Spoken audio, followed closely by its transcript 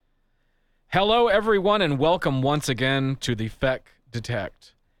Hello, everyone, and welcome once again to the Feck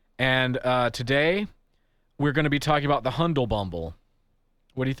Detect. And today, we're going to be talking about the Hundle Bumble.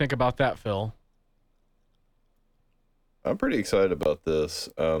 What do you think about that, Phil? I'm pretty excited about this.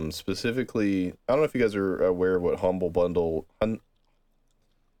 Specifically, I don't know if you guys are aware of what Humble Bundle...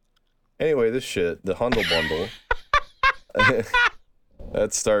 Anyway, this shit, the Hundle Bundle.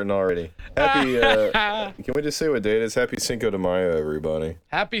 That's starting already. Happy, can we just say what day it is? Happy Cinco de Mayo, everybody.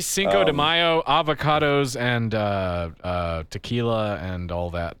 Happy Cinco de Mayo, avocados, and tequila, and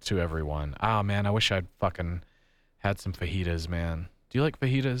all that to everyone. Oh, man, I wish I'd fucking had some fajitas, man. Do you like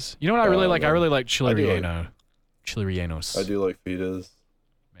fajitas? You know what I really like? Man. I really like chile relleno. Chile rellenos. I do like fajitas.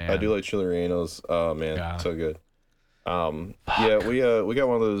 Man. I do like chile rellenos. Oh, man, yeah. So good. Yeah, we got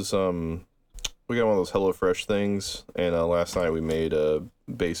one of those HelloFresh things, and last night we made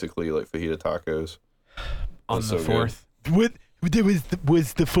basically like fajita tacos. On the 4th,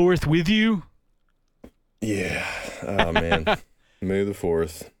 was the 4th with you? Yeah. Oh man, May the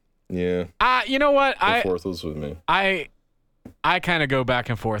 4th. Yeah. You know what? The 4th was with me. I kind of go back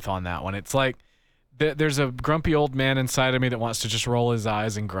and forth on that one. It's like there's a grumpy old man inside of me that wants to just roll his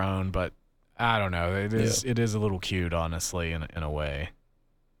eyes and groan, but I don't know. It is a little cute, honestly, in a way.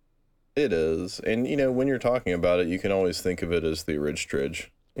 It is. And, you know, when you're talking about it, you can always think of it as the Ridge.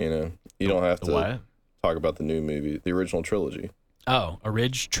 You know, you don't have to talk about the new movie, the original trilogy. Oh, a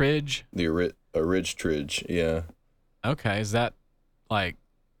Ridge Tridge? A Ridge Tridge, yeah. Okay, is that, like,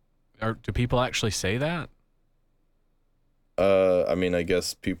 do people actually say that? I mean, I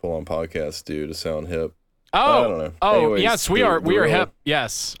guess people on podcasts do to sound hip. Oh, I don't know. Oh, Anyways, yes, we are hip.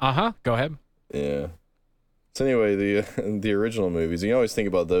 Yes. Uh-huh. Go ahead. Yeah. So anyway, the original movies, you always think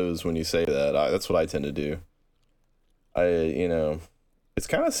about those when you say that. That's what I tend to do. It's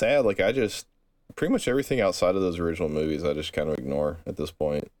kind of sad. Like, I just, pretty much everything outside of those original movies, I just kind of ignore at this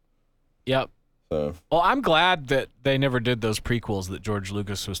point. Yep. So. Well, I'm glad that they never did those prequels that George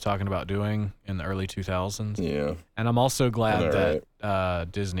Lucas was talking about doing in the early 2000s. Yeah. And I'm also glad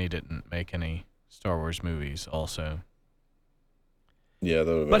that Disney didn't make any Star Wars movies also. Yeah,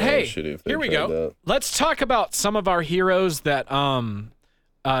 that would have been really shitty if they here we go. That. Let's talk about some of our heroes that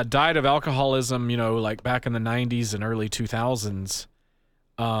died of alcoholism, you know, like back in the 90s and early 2000s,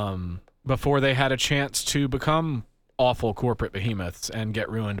 before they had a chance to become awful corporate behemoths and get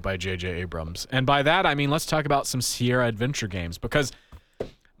ruined by J.J. Abrams. And by that, I mean, let's talk about some Sierra adventure games, because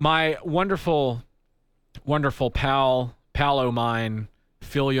my wonderful, wonderful pal o' mine,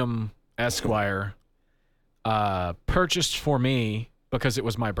 Philium Esquire, purchased for me, because it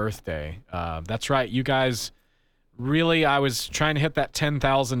was my birthday. That's right, you guys. Really, I was trying to hit that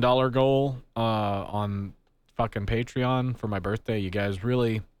 $10,000 goal on fucking Patreon for my birthday. You guys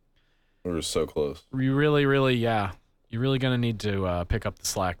really... We were so close. You really, yeah. You're really going to need to pick up the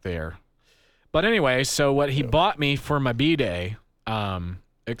slack there. But anyway, so what he bought me for my B-Day,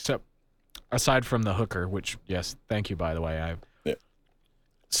 except aside from the hooker, which, yes, thank you, by the way.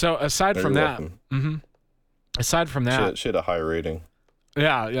 So aside from that... Aside from that... She had a high rating.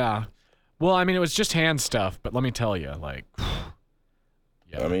 Yeah. Well, I mean, it was just hand stuff, but let me tell you, like,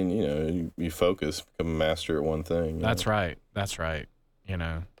 yeah. I mean, you know, you focus, become a master at one thing. That's right, you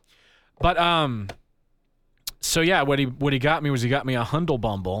know. But, so yeah, what he got me was he got me a Hundle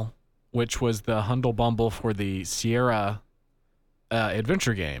Bumble, which was the Hundle Bumble for the Sierra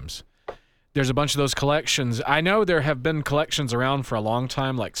adventure games. There's a bunch of those collections. I know there have been collections around for a long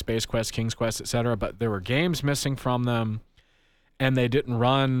time, like Space Quest, King's Quest, etc., but there were games missing from them. And they didn't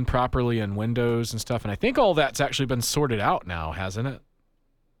run properly in Windows and stuff. And I think all that's actually been sorted out now, hasn't it?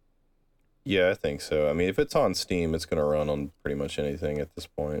 Yeah, I think so. I mean, if it's on Steam, it's going to run on pretty much anything at this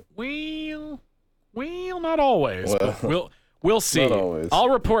point. Well, not always. Well, we'll see. Not always. I'll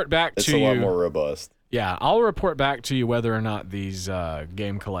report back to you. It's a lot more robust. Yeah, I'll report back to you whether or not these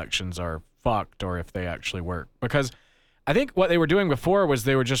game collections are fucked or if they actually work. Because I think what they were doing before was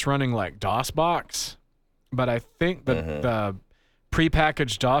they were just running like DOSBox. But I think that the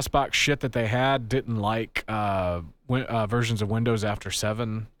prepackaged DOSBox shit that they had didn't like versions of Windows after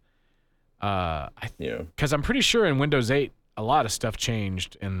 7. Because I'm pretty sure in Windows 8, a lot of stuff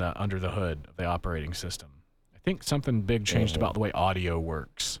changed under the hood of the operating system. I think something big changed about the way audio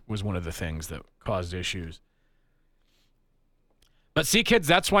works was one of the things that caused issues. But see, kids,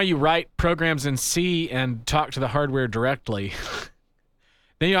 that's why you write programs in C and talk to the hardware directly.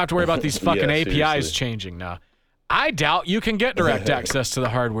 Then you don't have to worry about these fucking APIs changing now. I doubt you can get direct access to the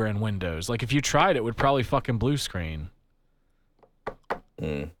hardware in Windows. Like, if you tried, it would probably fucking blue screen.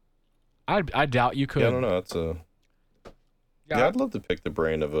 I doubt you could. Yeah, I don't know. I'd love to pick the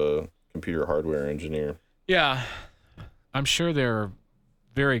brain of a computer hardware engineer. Yeah. I'm sure they're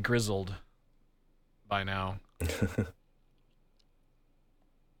very grizzled. by now.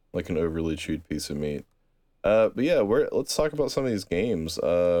 Like an overly chewed piece of meat. But yeah, let's talk about some of these games.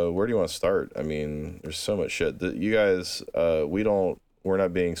 Where do you want to start? I mean, there's so much shit that you guys. We're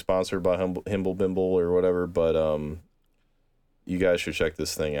not being sponsored by Humble Bimble or whatever, but you guys should check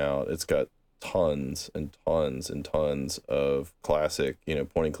this thing out. It's got tons and tons and tons of classic,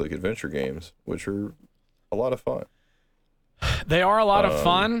 point and click adventure games, which are a lot of fun. They are a lot of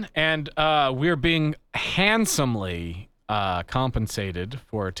fun, and we're being handsomely compensated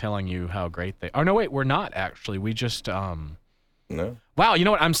for telling you how great they are. No, wait, we're not actually. We just No. Wow, you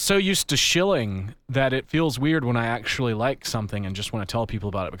know what? I'm so used to shilling that it feels weird when I actually like something and just want to tell people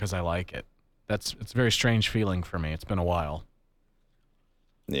about it because I like it. It's a very strange feeling for me. It's been a while.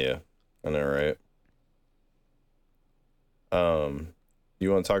 Yeah, I know, right? Do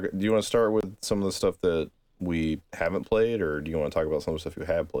you want to start with some of the stuff that we haven't played, or do you want to talk about some of the stuff you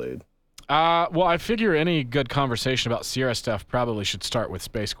have played? Well, I figure any good conversation about Sierra stuff probably should start with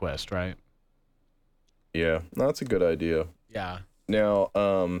Space Quest, right? Yeah, no, that's a good idea. Yeah. Now,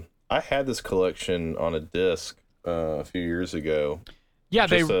 I had this collection on a disc a few years ago. Yeah,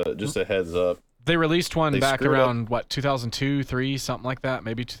 just a heads up. They released one back around, 2002, 3, something like that,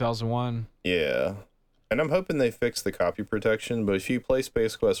 maybe 2001. Yeah. And I'm hoping they fix the copy protection, but if you play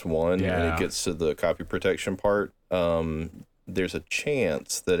Space Quest 1 and it gets to the copy protection part, there's a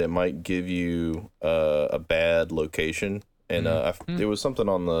chance that it might give you a bad location. And there was something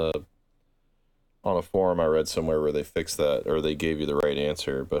on a forum I read somewhere where they fixed that, or they gave you the right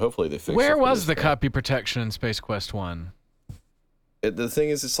answer, but hopefully they fixed it. Where was the copy protection in Space Quest 1? The thing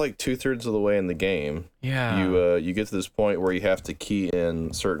is, it's like 2/3 of the way in the game. Yeah. You get to this point where you have to key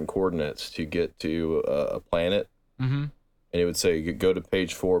in certain coordinates to get to a planet. Mm-hmm. And it would say, go to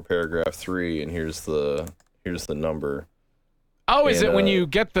page 4, paragraph 3, and here's the number. Oh, is it when you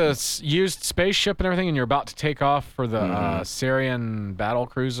get the used spaceship and everything and you're about to take off for the Syrian battle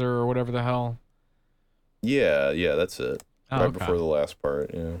cruiser or whatever the hell? Yeah, that's it. Oh, right before the last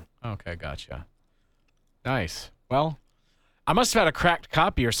part, yeah. Okay, gotcha. Nice. Well, I must have had a cracked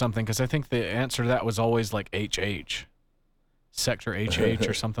copy or something, because I think the answer to that was always like HH. Sector HH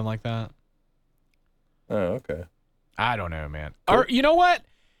or something like that. Oh, okay. I don't know, man. Cool. Or, you know what?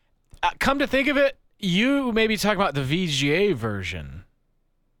 Come to think of it, you maybe talk about the VGA version.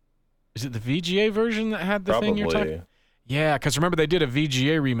 Is it the VGA version that had the thing you're talking? Yeah, because remember they did a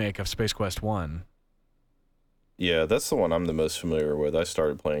VGA remake of Space Quest 1. Yeah, that's the one I'm the most familiar with. I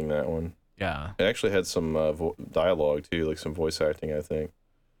started playing that one. Yeah. It actually had some dialogue, too, like some voice acting, I think.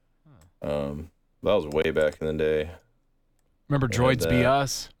 That was way back in the day. Remember Droids Be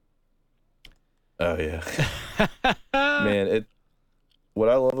Us? Oh, yeah. Man, what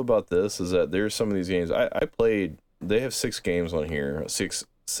I love about this is that there's some of these games. I played, they have 6 games on here, six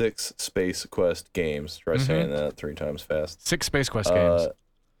Space Quest games. Try saying that 3 times fast. 6 Space Quest games.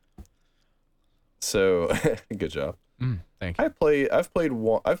 So, good job. Thank you. I've played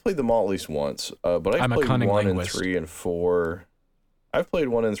them all at least once, but I've played 1 and 3 and 4. I've played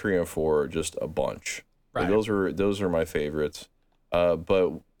 1 and 3 and 4 just a bunch. Right. Like, those are my favorites.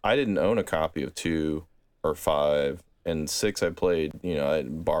 But I didn't own a copy of 2 or 5, and 6 I played. I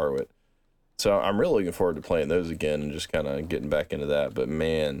didn't borrow it. So I'm really looking forward to playing those again and just kind of getting back into that. But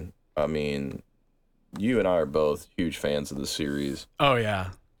man, I mean, you and I are both huge fans of the series. Oh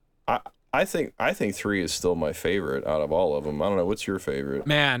yeah. I think 3 is still my favorite out of all of them. I don't know, what's your favorite?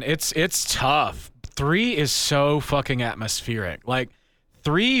 Man, it's tough. 3 is so fucking atmospheric. Like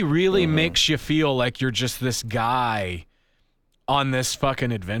 3 really makes you feel like you're just this guy on this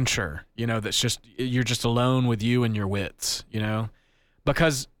fucking adventure, that's you're just alone with you and your wits,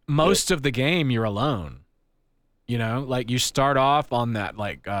 because most of the game you're alone, like you start off on that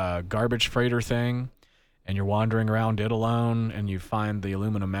like garbage freighter thing. And you're wandering around it alone, and you find the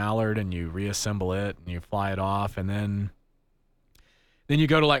aluminum mallard, and you reassemble it, and you fly it off, and then you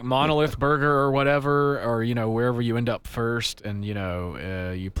go to like Monolith Burger or whatever, or wherever you end up first, and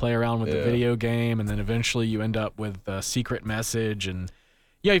you play around with the video game, and then eventually you end up with a secret message, and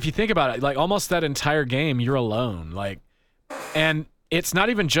if you think about it, like almost that entire game you're alone, like, and it's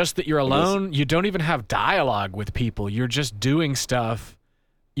not even just that you're alone. You don't even have dialogue with people. You're just doing stuff.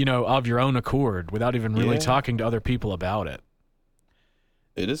 Of your own accord without even really talking to other people about it.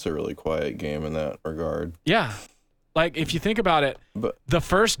 It is a really quiet game in that regard. Yeah. Like, if you think about it, the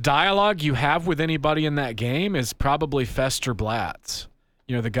first dialogue you have with anybody in that game is probably Fester Blatz,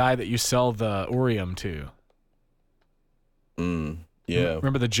 the guy that you sell the Orium to. Yeah.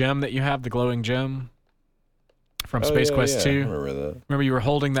 Remember the gem that you have, the glowing gem from Space Quest 2? I remember that. Remember you were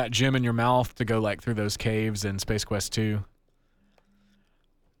holding that gem in your mouth to go like through those caves in Space Quest 2?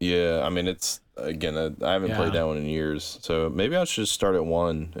 Yeah, I mean, it's again, I haven't played that one in years, so maybe I should just start at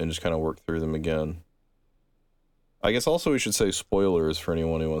 1 and just kind of work through them again. I guess also we should say spoilers for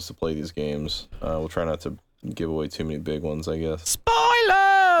anyone who wants to play these games. We'll try not to give away too many big ones, I guess.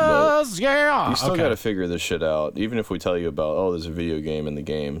 Spoilers, yeah. You still got to figure this shit out. Even if we tell you about, there's a video game in the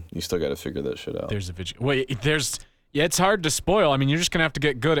game, you still got to figure that shit out. There's a video. Wait, it's hard to spoil. I mean, you're just gonna have to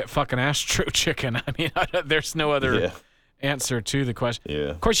get good at fucking Astro Chicken. I mean, there's no other answer to the question. Yeah.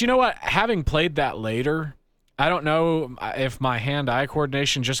 Of course, you know what? Having played that later, I don't know if my hand-eye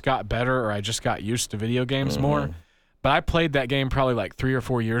coordination just got better or I just got used to video games more. But I played that game probably like 3 or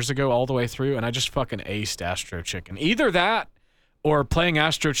 4 years ago all the way through, and I just fucking aced Astro Chicken. Either that or playing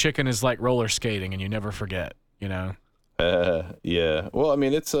Astro Chicken is like roller skating and you never forget, you know? Yeah. Well, I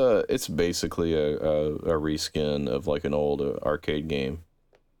mean, it's basically a reskin of like an old arcade game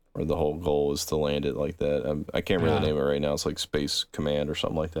where the whole goal is to land it like that. I can't remember the name of it right now. It's like Space Command or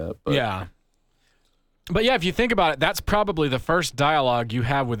something like that. But. Yeah. But yeah, if you think about it, that's probably the first dialogue you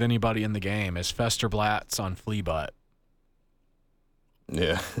have with anybody in the game is Fester Blatz on Fleabutt.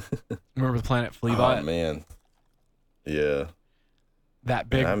 Yeah. Remember the planet Fleabutt? Oh, man. Yeah. That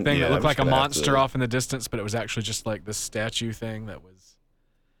big thing that looked like a monster off in the distance, but it was actually just like this statue thing that was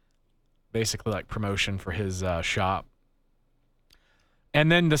basically like promotion for his shop.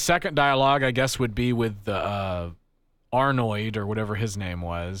 And then the second dialogue, I guess, would be with the Arnoid or whatever his name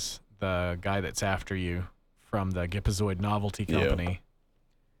was, the guy that's after you from the Gipazoid Novelty Company. Yeah.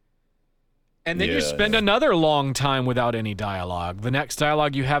 And then you spend another long time without any dialogue. The next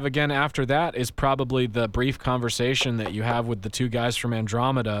dialogue you have again after that is probably the brief conversation that you have with the two guys from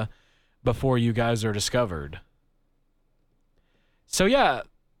Andromeda before you guys are discovered. So yeah,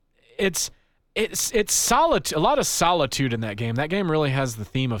 it's solitude, a lot of solitude in that game. That game really has the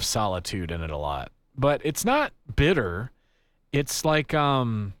theme of solitude in it a lot. But it's not bitter. It's like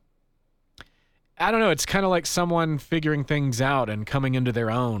I don't know, it's kind of like someone figuring things out and coming into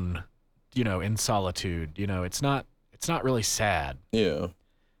their own. You know, in solitude, you know, it's not really sad. Yeah.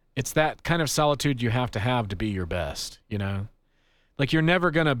 It's that kind of solitude you have to be your best, you know? Like you're never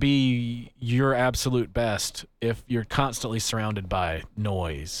going to be your absolute best if you're constantly surrounded by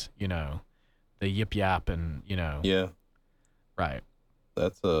noise, you know, the yip yap and, you know. Yeah. Right.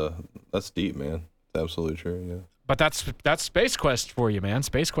 That's deep, man. It's absolutely true, yeah. But that's Space Quest for you, man.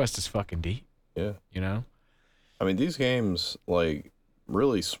 Space Quest is fucking deep. Yeah. You know? I mean, these games, like,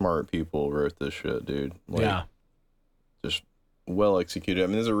 really smart people wrote this shit, dude. Like, just well executed. I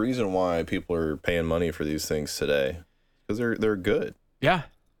mean, there's a reason why people are paying money for these things today, because they're good. Yeah.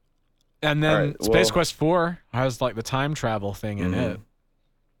 And then Space Quest 4 has like the time travel thing in it.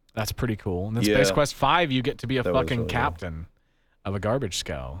 That's pretty cool. And then Space Quest 5, you get to be a fucking captain of a garbage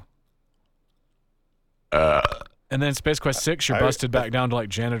scow. And then Space Quest 6, you're busted back down to like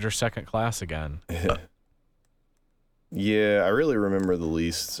janitor second class again. Yeah, I really remember the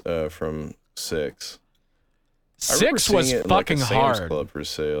least from 6. 6 was fucking hard. Club for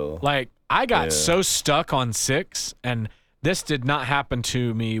sale. Like, I got so stuck on 6, and this did not happen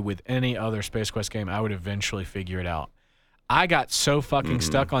to me with any other Space Quest game. I would eventually figure it out. I got so fucking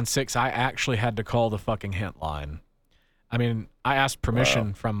stuck on 6, I actually had to call the fucking hint line. I mean, I asked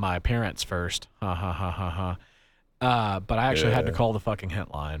permission from my parents first. But I actually had to call the fucking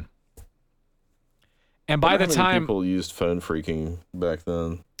hint line. And by the time people used phone freaking back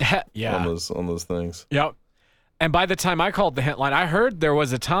then, on those things. Yep. And by the time I called the hint line, I heard there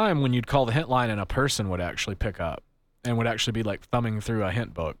was a time when you'd call the hint line and a person would actually pick up and would actually be like thumbing through a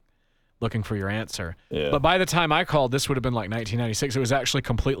hint book looking for your answer. Yeah. But by the time I called, this would have been like 1996. It was actually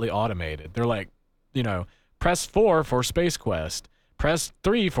completely automated. They're like, you know, press 4 for Space Quest, press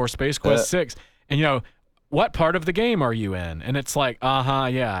 3 for Space Quest 6, and you know. What part of the game are you in? And it's like,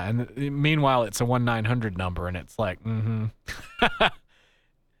 yeah. And meanwhile, it's a 1-900 number, and it's like,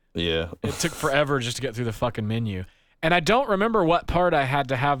 Yeah. It took forever just to get through the fucking menu. And I don't remember what part I had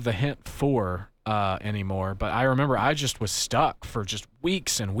to have the hint for anymore, but I remember I just was stuck for just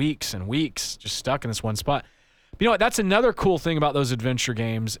weeks and weeks and weeks, just stuck in this one spot. But you know what? That's another cool thing about those adventure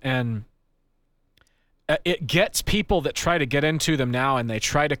games, and it gets people that try to get into them now and they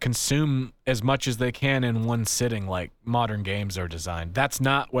try to consume as much as they can in one sitting like modern games are designed. That's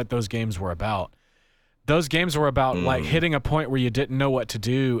not what those games were about. Those games were about like hitting a point where you didn't know what to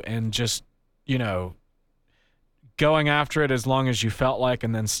do and just, you know, going after it as long as you felt like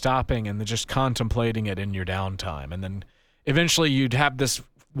and then stopping and then just contemplating it in your downtime. And then eventually you'd have this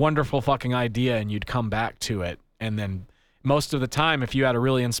wonderful fucking idea and you'd come back to it, and then most of the time, if you had a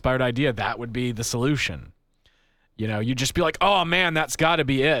really inspired idea, that would be the solution. You know, you'd just be like, oh, man, that's got to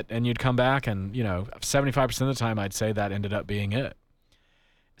be it. And you'd come back and, you know, 75% of the time, I'd say that ended up being it.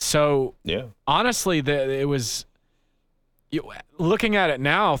 So Yeah. honestly, it was looking at it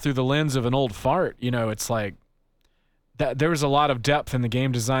now through the lens of an old fart. It's like that there was a lot of depth in the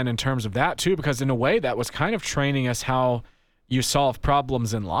game design in terms of that too, because in a way that was kind of training us how you solve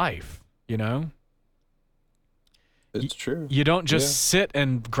problems in life. It's true. You don't just sit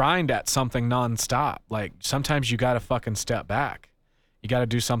and grind at something nonstop. Like sometimes you got to fucking step back. You got to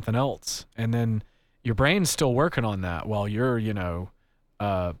do something else, and then your brain's still working on that while you're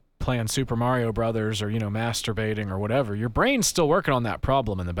playing Super Mario Brothers or masturbating or whatever. Your brain's still working on that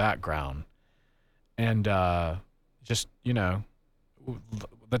problem in the background, and just the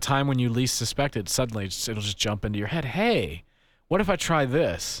time when you least suspect it, suddenly it'll just jump into your head. Hey, what if I try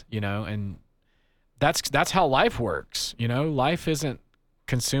this? And that's how life works. Life isn't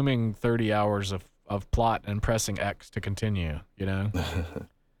consuming 30 hours of plot and pressing X to continue.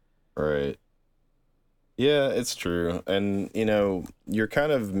 Right. Yeah, it's true. And, you're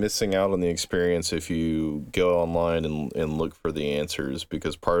kind of missing out on the experience if you go online and look for the answers,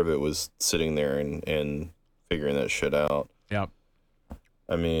 because part of it was sitting there and figuring that shit out. Yep.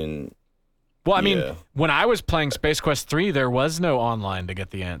 I mean... Well, I mean, when I was playing Space Quest 3, there was no online to get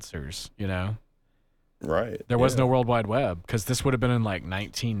the answers, Right. There was no World Wide Web, because this would have been in like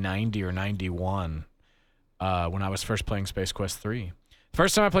 1990 or 91 when I was first playing Space Quest 3.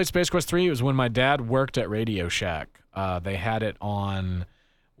 First time I played Space Quest 3 was when my dad worked at Radio Shack. They had it on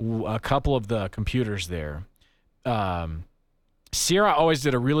a couple of the computers there. Sierra always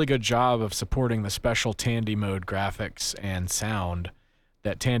did a really good job of supporting the special Tandy mode graphics and sound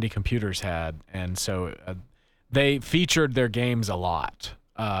that Tandy computers had, and so they featured their games a lot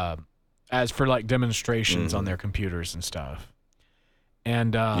as for like demonstrations on their computers and stuff.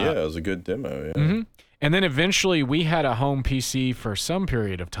 And it was a good demo. Yeah. Mm-hmm. And then eventually we had a home PC for some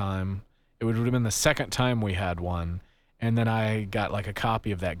period of time. It would have been the second time we had one. And then I got like a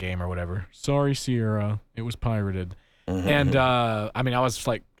copy of that game or whatever. Sorry, Sierra. It was pirated. And I was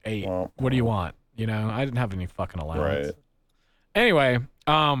like 8. What do you want? I didn't have any fucking allowance. Right. Anyway,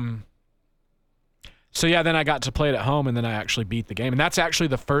 so yeah, then I got to play it at home, and then I actually beat the game. And that's actually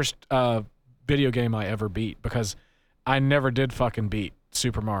the first video game I ever beat, because I never did fucking beat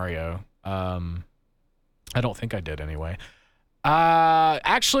Super Mario. I don't think I did anyway.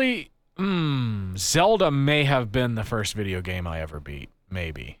 Actually, Zelda may have been the first video game I ever beat.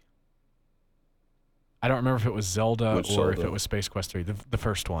 Maybe. I don't remember if it was Zelda if it was Space Quest 3, the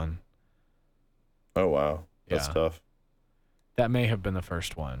first one. Oh, wow. That's tough. That may have been the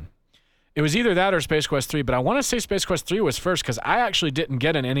first one. It was either that or Space Quest 3, but I want to say Space Quest 3 was first, because I actually didn't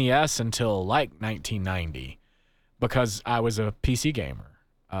get an NES until like 1990, because I was a PC gamer.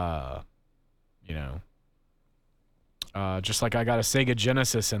 Just like I got a Sega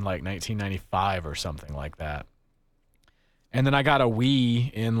Genesis in like 1995 or something like that. And then I got a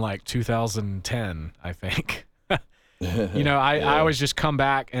Wii in like 2010, I think. I always just come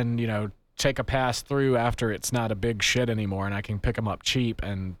back and, take a pass through after it's not a big shit anymore, and I can pick them up cheap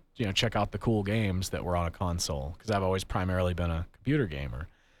and, check out the cool games that were on a console, because I've always primarily been a computer gamer.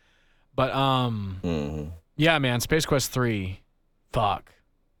 But, yeah, man, Space Quest 3, fuck.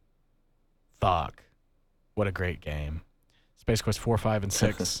 What a great game. Space Quest 4, 5, and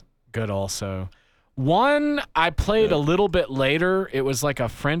 6, good also. 1, I played a little bit later. It was like a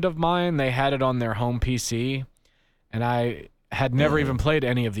friend of mine. They had it on their home PC, and I had never even played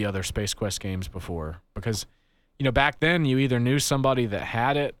any of the other Space Quest games before, because, back then you either knew somebody that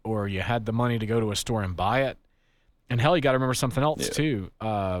had it or you had the money to go to a store and buy it. And hell, you got to remember something else too.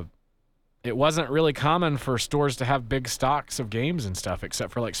 It wasn't really common for stores to have big stocks of games and stuff,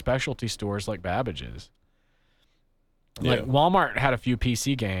 except for like specialty stores like Babbage's. Like Walmart had a few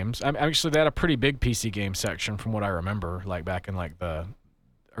PC games. Actually, they had a pretty big PC game section from what I remember, like back in like the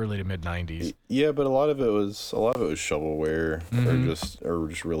early to mid 90s. Yeah, but a lot of it was shovelware or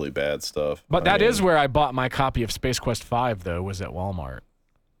just really bad stuff. But that is where I bought my copy of Space Quest 5 though, was at Walmart.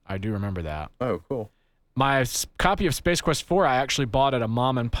 I do remember that. Oh, cool. My copy of Space Quest 4 I actually bought at a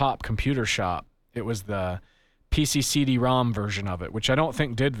mom and pop computer shop. It was the PC CD-ROM version of it, which I don't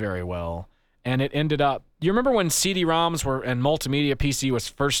think did very well. And it ended up, you remember when CD-ROMs were and multimedia PC was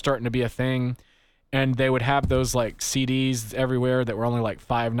first starting to be a thing, and they would have those like CDs everywhere that were only like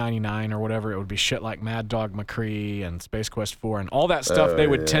 $5.99 or whatever. It would be shit like Mad Dog McCree and Space Quest 4 and all that stuff they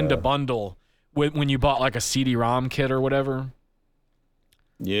would tend to bundle when you bought like a CD-ROM kit or whatever.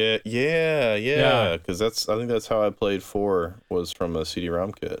 Yeah. Because I think that's how I played 4, was from a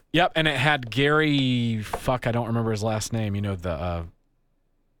CD-ROM kit. Yep, and it had Gary. I don't remember his last name. The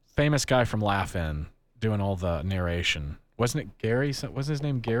famous guy from Laugh-In doing all the narration. Wasn't it Gary? Wasn't his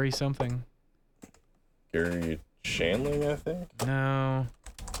name Gary something? Gary Shandling, I think. No.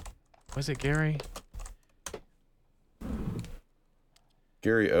 Was it Gary?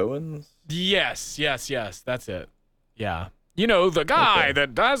 Gary Owens? Yes. That's it. Yeah. You know, the guy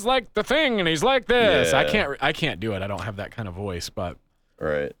that does like the thing and he's like this. Yeah. I can't do it. I don't have that kind of voice, but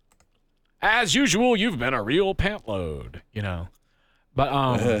Right. as usual, you've been a real pant load, you know. But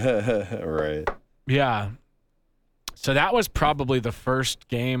Right. yeah. So that was probably the first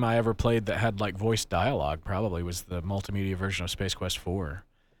game I ever played that had like voice dialogue. Probably was the multimedia version of Space Quest 4.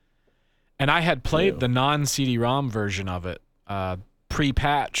 And I had played the non-CD-ROM version of it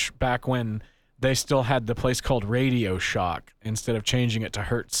pre-patch back when they still had the place called Radio Shock instead of changing it to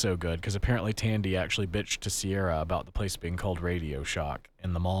Hertz so good, because apparently Tandy actually bitched to Sierra about the place being called Radio Shock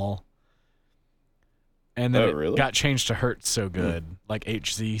in the mall. And then it got changed to Hertz so good, like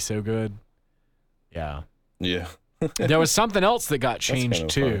HZ so good. Yeah. Yeah. There was something else that got changed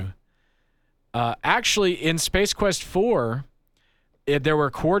too. Actually, in Space Quest 4, there were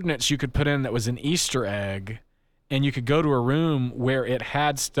coordinates you could put in that was an Easter egg, and you could go to a room where it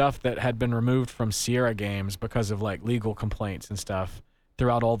had stuff that had been removed from Sierra games because of like legal complaints and stuff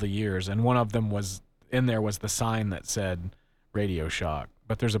throughout all the years. And one of them was the sign that said Radio Shock.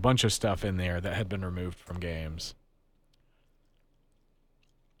 But there's a bunch of stuff in there that had been removed from games.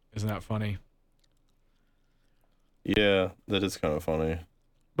 Isn't that funny? Yeah, that is kind of funny.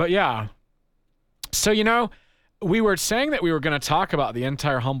 But yeah. So, you know, we were saying that we were going to talk about the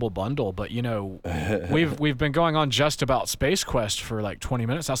entire Humble Bundle, but, you know, we've been going on just about Space Quest for like 20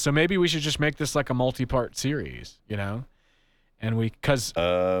 minutes now. So maybe we should just make this like a multi-part series, you know? And because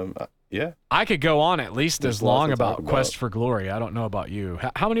yeah, I could go on at least as long about Quest for Glory. I don't know about you.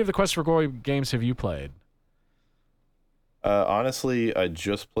 How many of the Quest for Glory games have you played? Honestly, I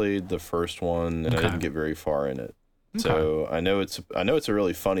just played the first one and I didn't get very far in it. Okay. So I know it's a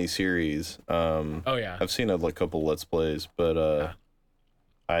really funny series. Oh yeah, I've seen a couple Let's Plays, but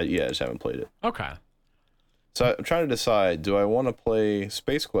I just haven't played it. Okay. So I'm trying to decide: do I want to play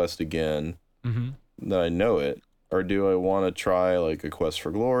Space Quest again? That I know it, or do I want to try like a Quest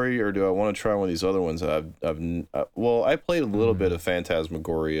for Glory, or do I want to try one of these other ones that I played a little bit of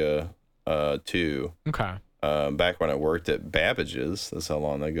Phantasmagoria 2. Okay. Back when I worked at Babbage's. That's how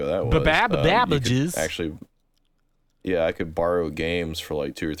long ago that was. Babbage's. Actually. Yeah, I could borrow games for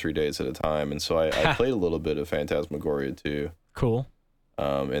like 2 or 3 days at a time, and so I played a little bit of Phantasmagoria 2. Cool.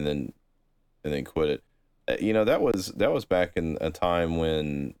 And then quit it. You know, that was back in a time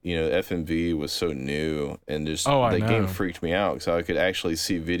when, you know, FMV was so new, and just the game freaked me out because I could actually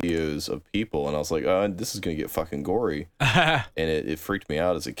see videos of people, and I was like, oh, this is gonna get fucking gory, and it freaked me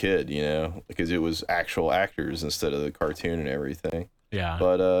out as a kid, you know, because it was actual actors instead of the cartoon and everything. Yeah.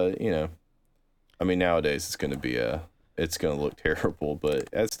 But you know, I mean, nowadays it's gonna look terrible, but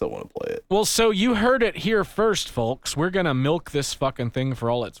I still want to play it. Well, so you heard it here first, folks. We're gonna milk this fucking thing for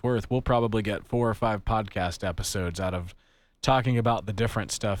all it's worth. We'll probably get 4 or 5 podcast episodes out of talking about the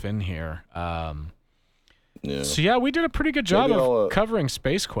different stuff in here. Yeah. So yeah, we did a pretty good job of covering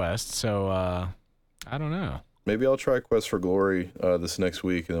Space Quest. So I don't know. Maybe I'll try Quest for Glory this next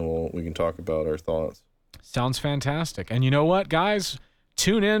week, and then we can talk about our thoughts. Sounds fantastic. And you know what, guys?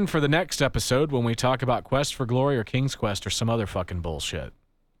 Tune in for the next episode when we talk about Quest for Glory or King's Quest or some other fucking bullshit.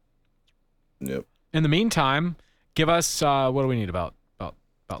 Yep. In the meantime, give us what do we need about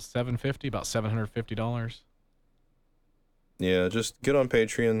 $750, about $750? Yeah, just get on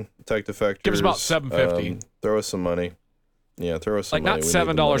Patreon, Tech Defectors. Give us about $750. Throw us some money. Yeah, throw us some money. Like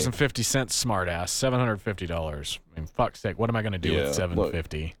not $7.50, smartass. $750. I mean, fuck's sake, what am I gonna do with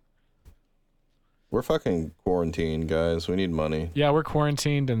 $750? We're fucking quarantined, guys. We need money. Yeah, we're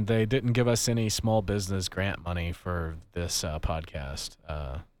quarantined, and they didn't give us any small business grant money for this podcast.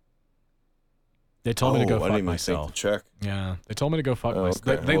 They told me to go fuck myself. Take the check. Yeah, they told me to go fuck myself.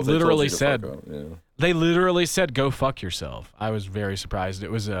 Okay. They literally said, they literally said, go fuck yourself. I was very surprised.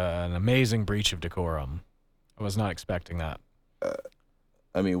 It was an amazing breach of decorum. I was not expecting that.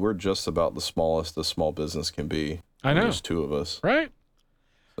 I mean, we're just about the smallest a small business can be. I know. There's 2 of us. Right?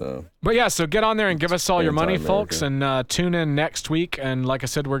 So. But yeah, so get on there and give us all your money, folks, and tune in next week. And like I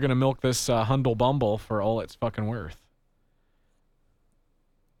said, we're going to milk this Humble Bumble for all it's fucking worth.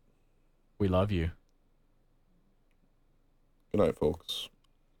 We love you. Good night, folks.